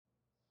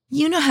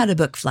You know how to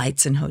book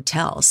flights and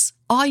hotels.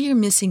 All you're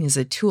missing is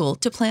a tool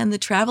to plan the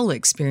travel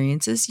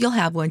experiences you'll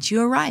have once you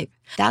arrive.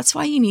 That's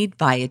why you need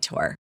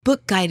Viator.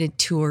 Book guided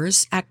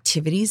tours,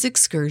 activities,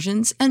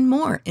 excursions, and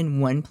more in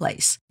one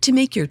place to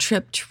make your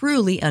trip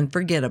truly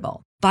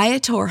unforgettable.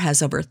 Viator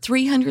has over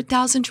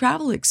 300,000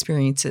 travel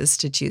experiences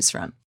to choose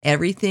from.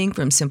 Everything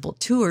from simple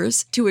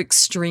tours to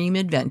extreme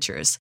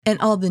adventures and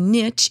all the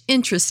niche,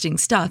 interesting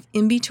stuff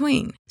in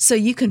between. So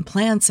you can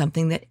plan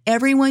something that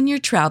everyone you're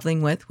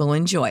traveling with will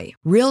enjoy.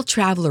 Real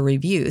traveler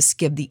reviews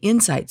give the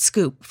inside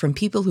scoop from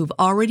people who've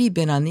already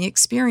been on the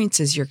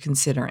experiences you're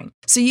considering.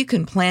 So you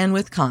can plan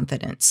with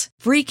confidence.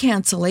 Free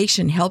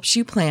cancellation helps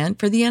you plan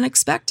for the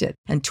unexpected.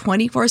 And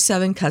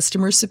 24/7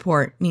 customer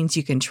support means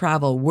you can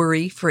travel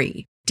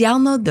worry-free.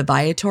 Download the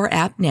Viator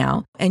app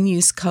now and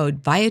use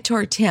code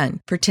Viator10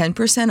 for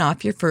 10%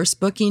 off your first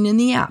booking in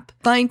the app.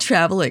 Find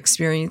travel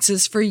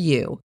experiences for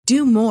you.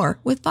 Do more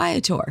with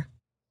Viator.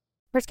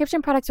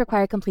 Prescription products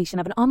require completion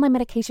of an online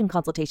medication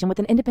consultation with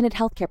an independent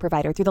healthcare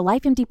provider through the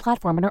LifeMD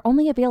platform and are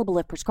only available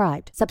if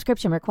prescribed.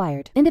 Subscription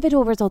required.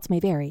 Individual results may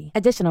vary.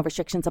 Additional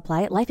restrictions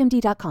apply at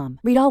lifemd.com.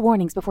 Read all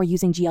warnings before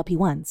using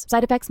GLP-1s.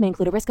 Side effects may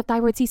include a risk of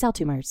thyroid C-cell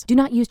tumors. Do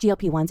not use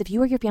GLP-1s if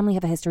you or your family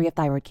have a history of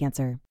thyroid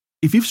cancer.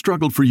 If you've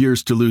struggled for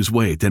years to lose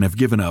weight and have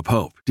given up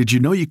hope, did you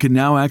know you can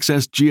now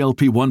access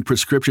GLP-1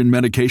 prescription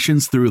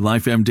medications through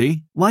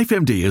LifeMD?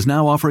 LifeMD is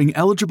now offering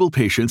eligible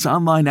patients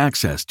online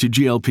access to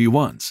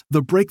GLP-1s,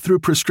 the breakthrough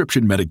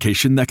prescription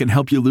medication that can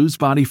help you lose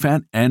body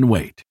fat and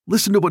weight.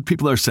 Listen to what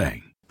people are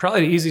saying.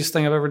 Probably the easiest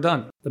thing I've ever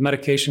done. The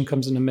medication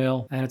comes in the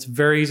mail, and it's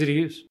very easy to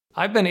use.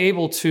 I've been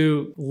able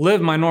to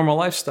live my normal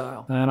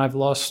lifestyle, and I've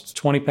lost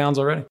 20 pounds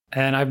already,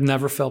 and I've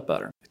never felt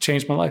better. It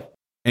changed my life.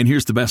 And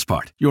here's the best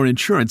part. Your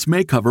insurance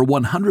may cover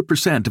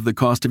 100% of the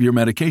cost of your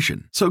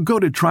medication. So go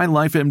to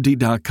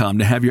TryLifeMD.com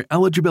to have your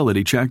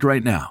eligibility checked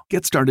right now.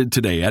 Get started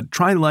today at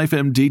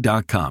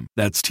TryLifeMD.com.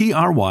 That's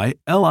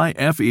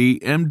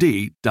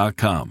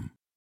TryLifeMD.com.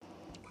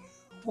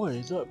 What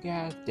is up,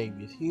 guys?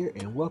 David here,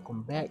 and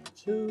welcome back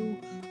to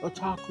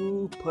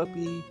Otaku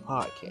Puppy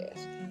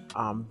Podcast.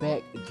 I'm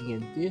back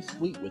again this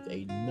week with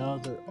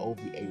another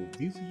OVA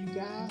review for you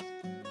guys.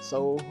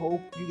 So hope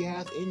you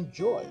guys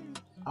enjoy.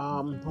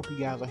 Hope you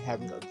guys are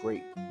having a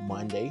great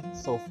Monday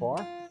so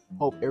far.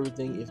 Hope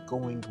everything is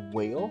going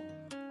well.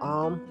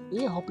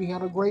 Hope you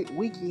had a great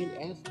weekend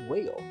as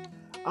well.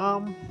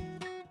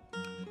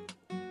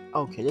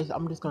 Okay,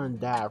 I'm just gonna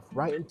dive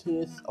right into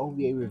this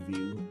OVA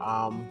review.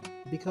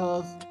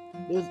 Because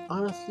there's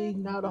honestly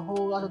not a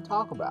whole lot to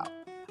talk about.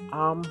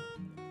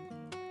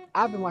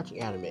 I've been watching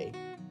anime.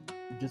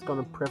 I'm just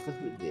gonna preface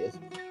with this.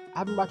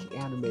 I've been watching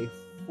anime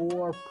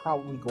for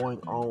probably going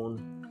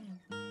on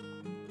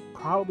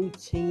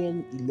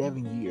 10,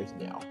 11 years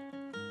now.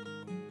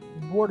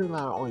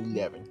 Borderline on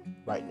 11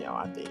 right now,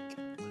 I think.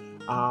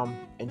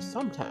 And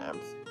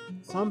sometimes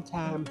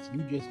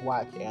you just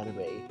watch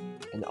anime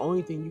and the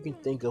only thing you can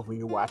think of when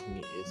you're watching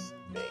it is,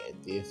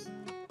 man, this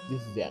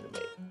is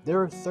anime.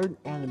 There are certain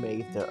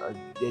animes that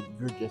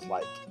you're just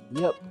like,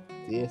 yep,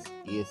 this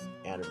is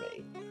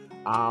anime.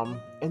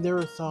 And there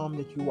are some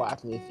that you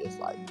watch and it's just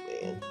like,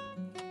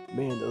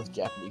 man, those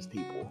Japanese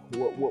people,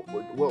 what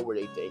were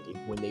they thinking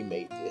when they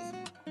made this?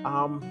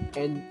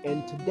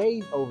 And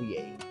today's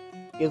OVA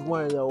is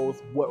one of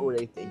those what were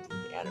they thinking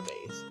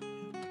animes.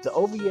 The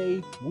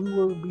OVA we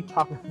will be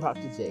talking about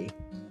today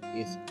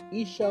is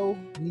Issho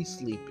ni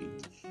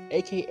Sleeping,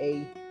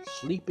 aka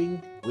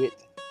Sleeping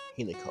with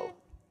Hinako.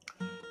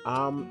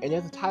 And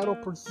as the title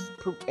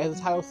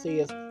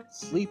says,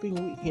 Sleeping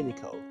with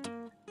Hinako,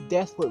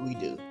 that's what we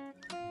do.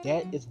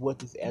 That is what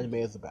this anime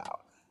is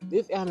about.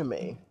 This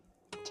anime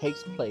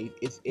takes place,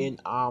 it's in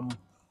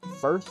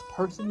first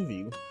person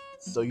view,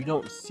 so you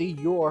don't see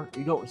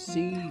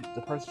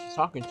the person she's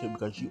talking to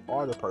because you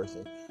are the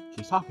person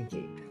she's talking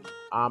to.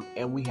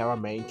 And we have our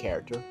main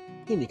character,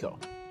 Hinako.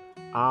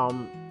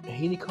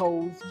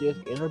 Hinako's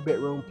just in her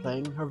bedroom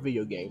playing her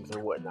video games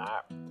and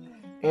whatnot,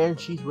 and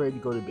she's ready to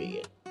go to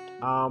bed.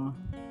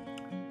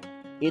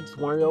 It's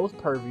one of those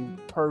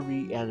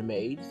pervy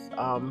animes.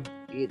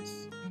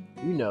 It's,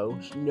 you know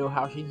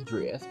how she's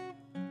dressed,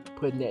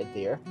 putting that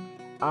there.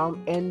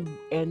 And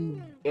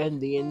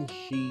then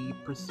she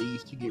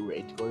proceeds to get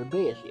ready to go to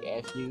bed. She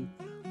asks you,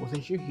 well,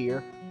 since you're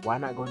here, why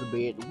not go to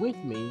bed with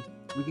me?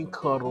 We can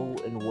cuddle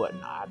and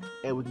whatnot,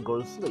 and we can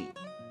go to sleep.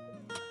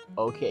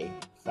 Okay,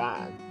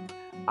 fine.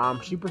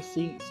 She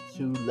proceeds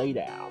to lay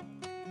down.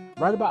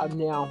 Right about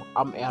now,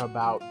 I'm at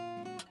about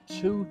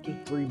 2 to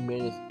 3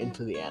 minutes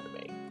into the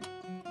anime.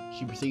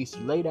 She proceeds to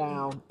lay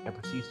down and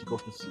proceeds to go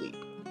to sleep.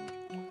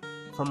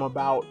 From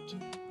about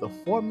the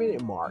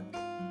 4-minute mark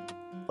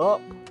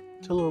up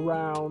till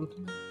around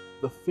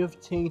the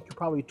 15 to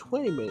probably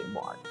 20-minute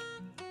mark,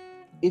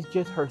 it's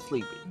just her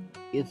sleeping.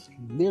 It's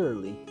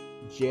literally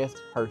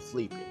just her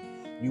sleeping.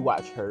 You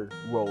watch her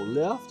roll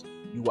left,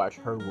 you watch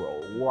her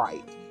roll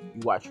right,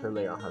 you watch her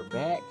lay on her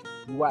back,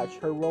 you watch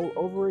her roll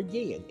over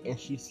again, and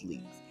she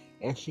sleeps.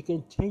 And she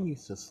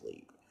continues to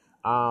sleep.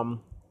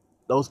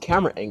 Those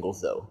camera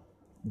angles,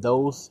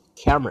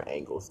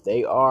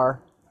 they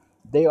are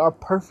They are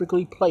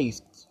perfectly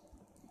placed.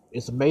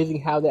 It's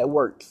amazing how that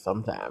works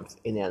sometimes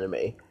in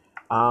anime.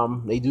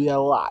 They do that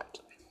a lot.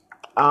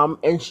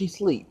 And she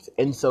sleeps,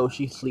 and so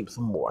she sleeps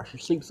some more. She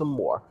sleeps some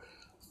more.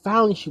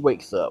 Finally, she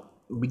wakes up.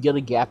 We get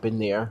a gap in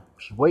there.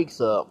 She wakes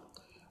up,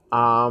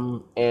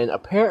 and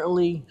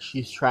apparently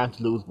she's trying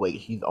to lose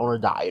weight. She's on a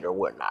diet or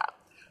whatnot.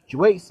 She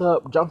wakes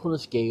up, jumps on the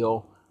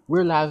scale,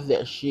 realizes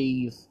that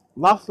she's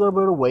lost a little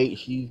bit of weight.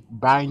 She's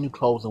buying new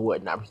clothes and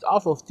whatnot. But she's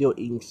also still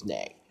eating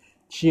snacks,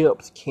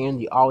 chips,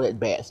 candy, all that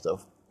bad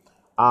stuff.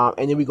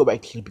 And then we go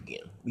back to sleep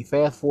again. We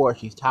fast forward.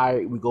 She's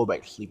tired. We go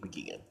back to sleep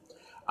again.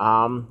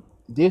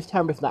 This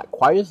time it's not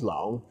quite as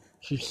long.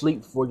 She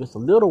sleeps for just a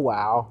little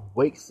while,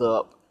 wakes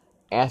up,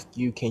 asks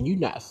you, "Can you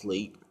not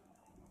sleep?"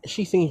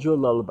 She sings you a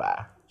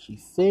lullaby. She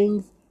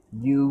sings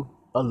you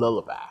a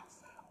lullaby.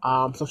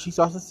 So she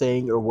starts to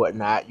sing or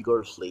whatnot. You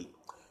go to sleep.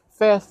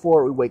 Fast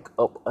forward, we wake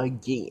up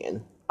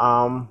again.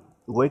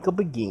 Wake up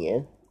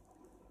again,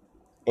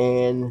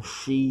 and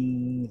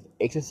she's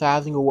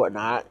exercising or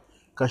whatnot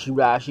because she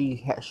realized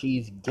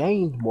she's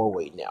gained more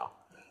weight now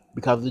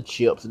because of the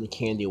chips and the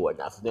candy and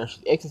whatnot. So now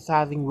she's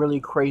exercising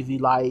really crazy,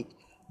 like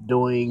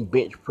doing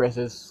bench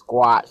presses,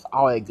 squats,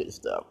 all that good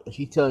stuff. And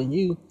she's telling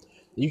you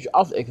that you should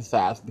also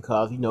exercise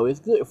because, it's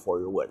good for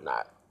you and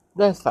whatnot.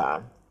 That's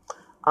fine.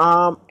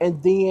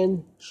 And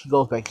then she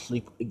goes back to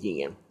sleep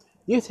again.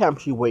 This time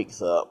she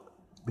wakes up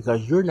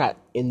because you're not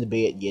in the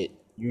bed yet.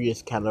 You're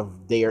just kind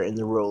of there in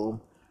the room.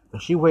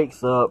 But she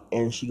wakes up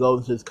and she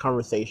goes into this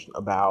conversation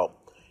about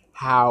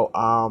how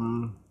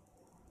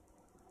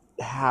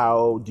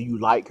do you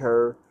like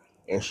her,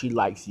 and she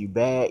likes you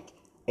back,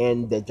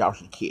 and that y'all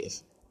should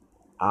kiss.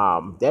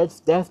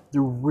 That's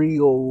the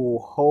real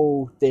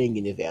whole thing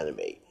in this anime.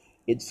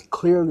 It's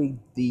clearly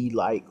the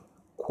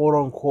quote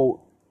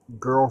unquote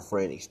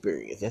girlfriend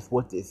experience. That's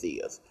what this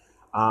is.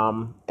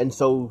 And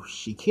so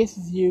she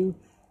kisses you,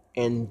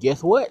 and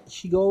guess what?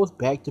 She goes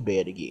back to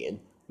bed again.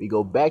 We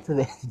go back to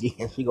that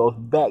again. She goes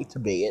back to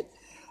bed.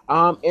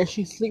 And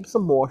she sleeps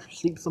some more. She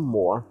sleeps some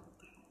more.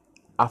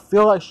 I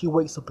feel like she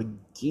wakes up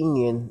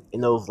again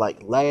in those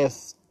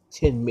last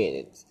 10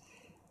 minutes.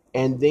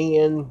 And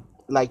then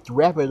to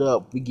wrap it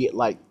up, we get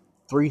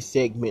 3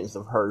 segments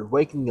of her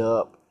waking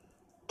up,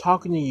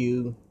 talking to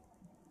you.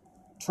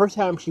 First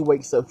time she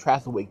wakes up,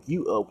 tries to wake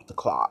you up with the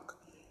clock.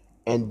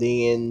 And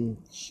then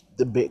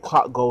the big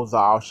clock goes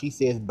off. She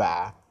says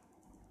bye.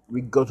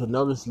 We go to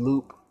another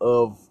loop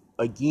of,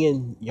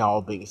 again,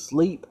 y'all being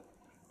asleep.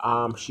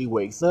 She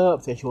wakes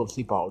up, says she wants to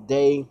sleep all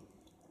day.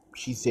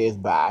 She says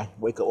bye.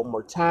 Wake up one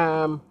more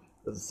time.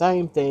 Does the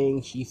same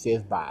thing. She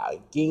says bye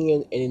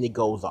again, and then it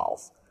goes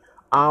off.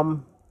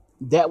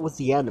 That was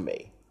the anime.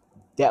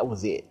 That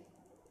was it.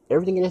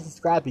 Everything I just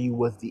described to you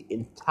was the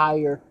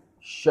entire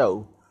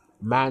show,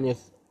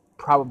 minus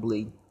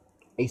probably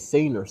a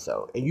scene or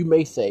so. And you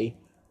may say,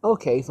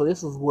 okay, so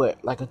this is what,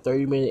 a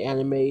 30-minute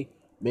anime?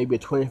 Maybe a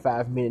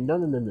 25-minute?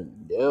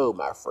 No,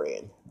 my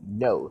friend.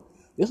 No.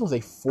 This was a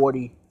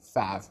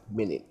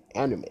 45-minute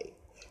anime.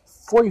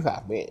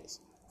 45 minutes.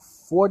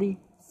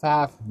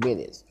 45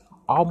 minutes.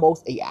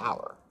 Almost an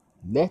hour.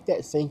 Let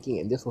that sink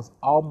in. This was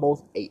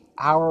almost an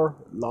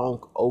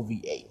hour-long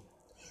OVA.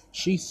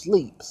 She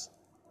sleeps.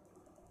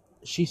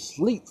 She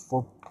sleeps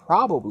for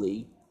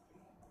probably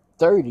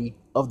 30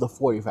 of the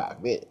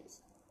 45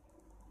 minutes.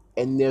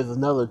 And there's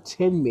another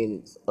 10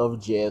 minutes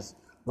of just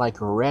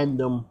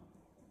random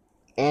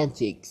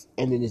antics,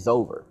 and then it's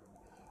over.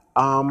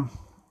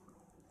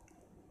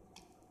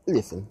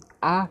 Listen,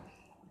 I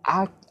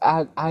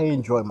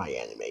enjoy my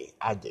anime.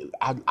 I do.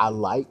 I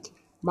like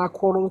my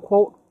quote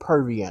unquote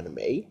pervy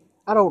anime.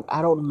 I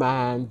don't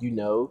mind,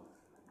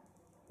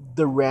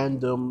 the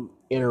random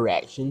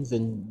interactions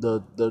and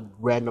the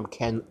random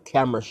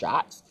camera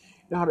shots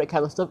and all that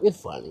kind of stuff. It's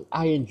funny.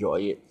 I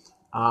enjoy it.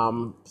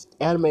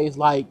 Animes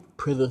like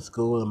Prison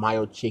School and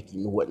Mayo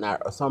Chicken and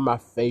whatnot are some of my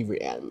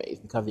favorite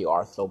animes because they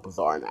are so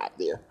bizarre and out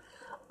there.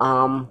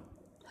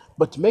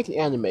 But to make an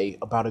anime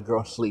about a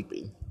girl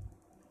sleeping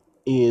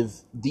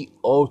is the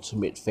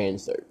ultimate fan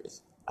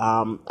service.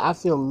 I've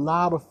seen a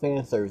lot of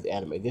fan service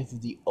anime. This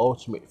is the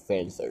ultimate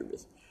fan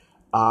service.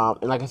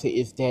 And like I said,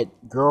 it's that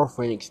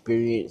girlfriend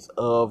experience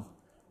of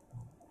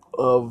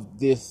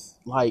this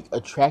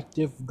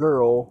attractive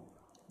girl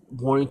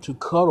wanting to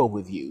cuddle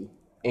with you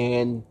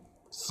and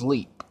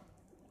sleep.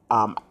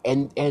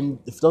 And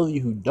for those of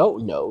you who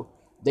don't know,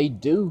 they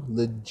do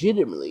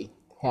legitimately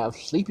have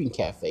sleeping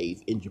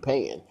cafes in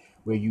Japan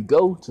where you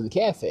go to the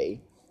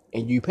cafe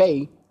and you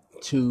pay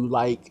to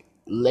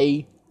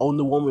lay on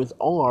the woman's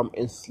arm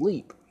and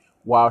sleep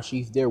while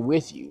she's there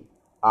with you.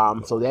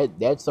 So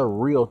that's a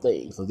real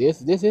thing. So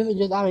this isn't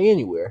just out of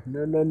anywhere.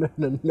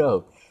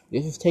 No.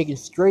 This is taken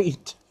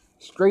straight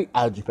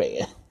out of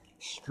Japan.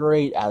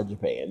 Straight out of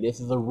Japan. This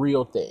is a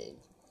real thing.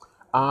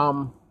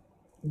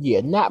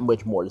 Yeah, not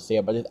much more to say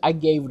about this. I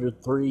gave it a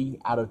 3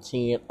 out of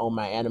 10 on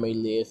my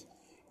anime list,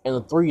 and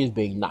a 3 is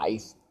being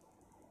nice.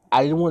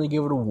 I didn't want to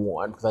give it a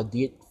 1 because I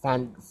did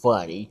find it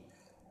funny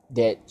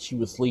that she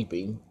was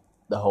sleeping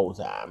the whole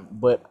time.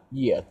 But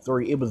yeah,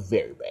 3, it was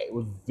very bad. It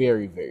was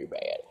very, very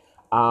bad.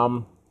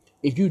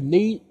 If you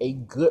need a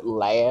good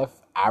laugh,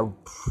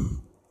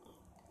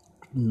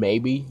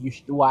 maybe you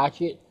should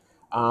watch it.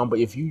 But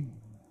if you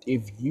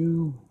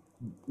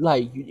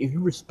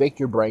respect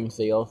your brain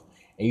cells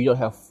and you don't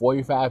have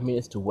 45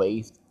 minutes to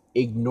waste,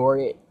 ignore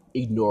it.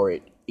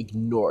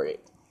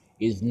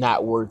 It's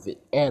not worth it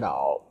at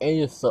all, and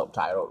it's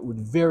subtitled with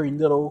very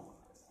little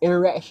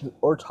interaction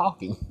or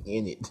talking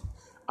in it.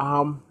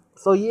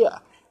 So yeah,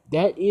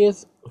 that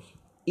is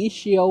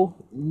Issho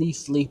Knee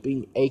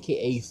Sleeping,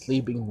 aka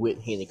Sleeping with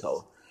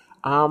Hinako.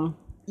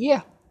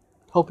 Yeah,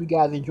 hope you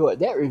guys enjoyed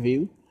that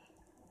review.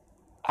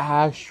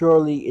 I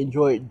surely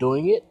enjoyed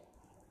doing it.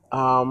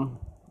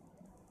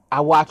 I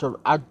watch a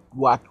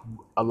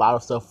lot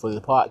of stuff for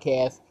the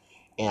podcast,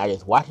 and I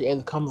just watch it as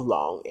it comes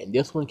along. And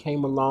this one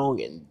came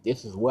along, and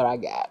this is what I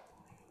got.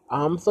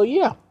 So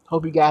yeah,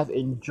 hope you guys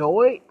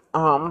enjoyed.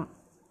 I'll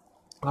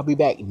be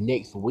back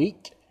next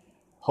week,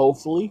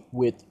 hopefully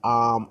with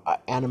an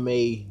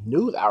anime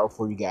news hour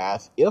for you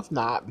guys. If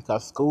not,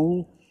 because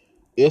school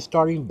is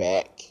starting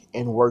back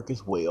and work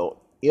as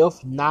well.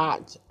 If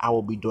not, I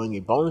will be doing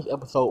a bonus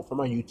episode for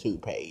my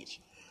YouTube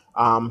page.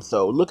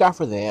 So look out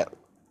for that.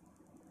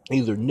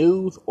 Either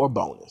news or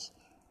bonus.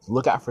 So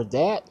look out for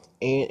that.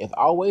 And as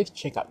always,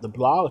 check out the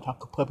blog,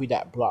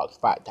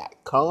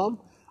 otakupuppy.blogspot.com.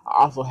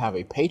 I also have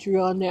a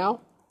Patreon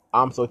now.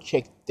 So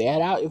check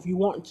that out if you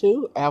want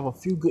to. I have a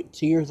few good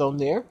tiers on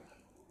there.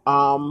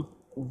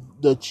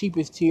 The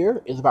cheapest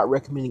tier is about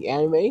recommending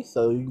anime,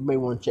 so you may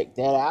want to check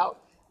that out.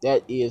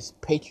 That is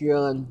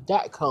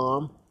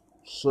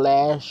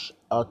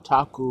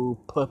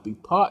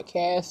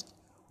patreon.com/otakupuppypodcast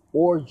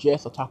or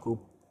just Otaku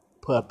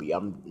Puppy.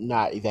 I'm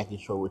not exactly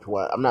sure which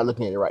one. I'm not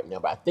looking at it right now,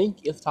 but I think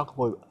it's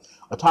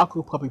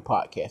Otaku Puppy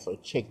Podcast. So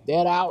check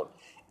that out.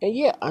 And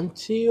yeah,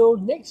 until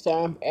next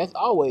time, as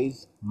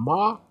always,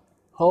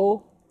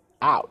 Maho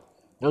out.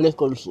 Now let's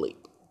go to sleep.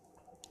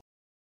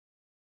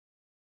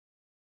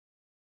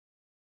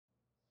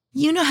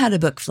 You know how to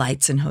book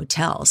flights and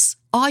hotels.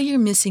 All you're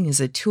missing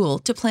is a tool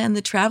to plan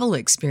the travel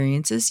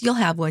experiences you'll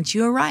have once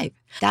you arrive.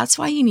 That's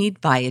why you need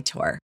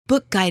Viator.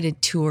 Book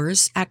guided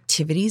tours,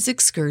 activities,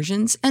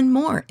 excursions, and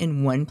more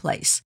in one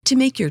place to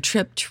make your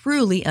trip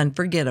truly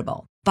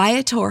unforgettable.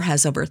 Viator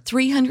has over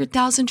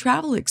 300,000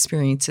 travel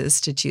experiences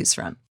to choose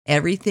from.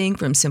 Everything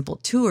from simple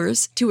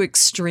tours to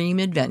extreme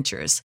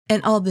adventures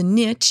and all the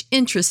niche,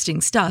 interesting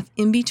stuff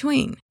in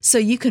between. So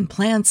you can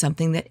plan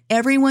something that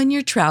everyone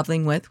you're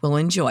traveling with will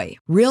enjoy.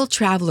 Real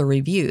traveler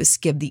reviews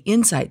give the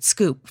inside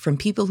scoop from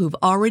people who've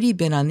already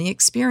been on the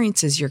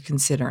experiences you're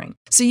considering.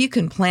 So you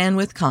can plan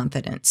with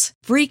confidence.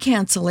 Free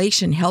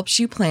cancellation helps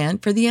you plan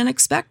for the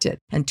unexpected.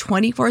 And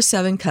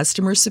 24/7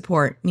 customer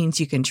support means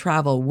you can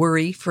travel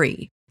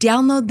worry-free.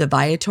 Download the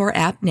Viator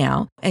app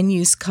now and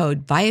use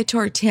code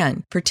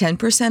Viator10 for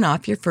 10%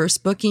 off your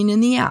first booking in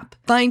the app.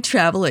 Find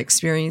travel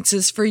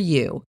experiences for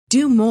you.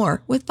 Do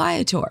more with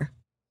Viator.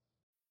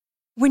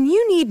 When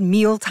you need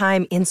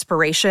mealtime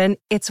inspiration,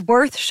 it's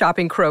worth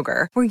shopping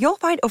Kroger, where you'll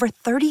find over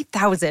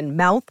 30,000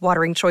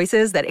 mouth-watering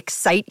choices that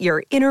excite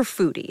your inner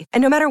foodie.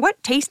 And no matter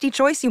what tasty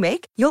choice you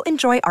make, you'll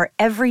enjoy our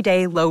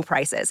everyday low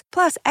prices,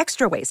 plus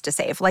extra ways to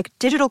save, like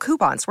digital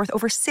coupons worth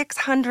over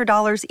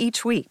 $600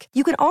 each week.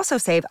 You can also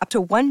save up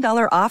to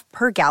 $1 off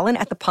per gallon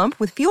at the pump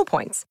with fuel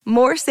points.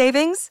 More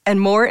savings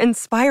and more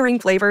inspiring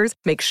flavors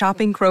make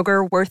shopping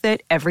Kroger worth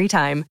it every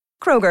time.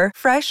 Kroger,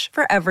 fresh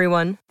for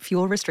everyone.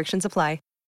 Fuel restrictions apply.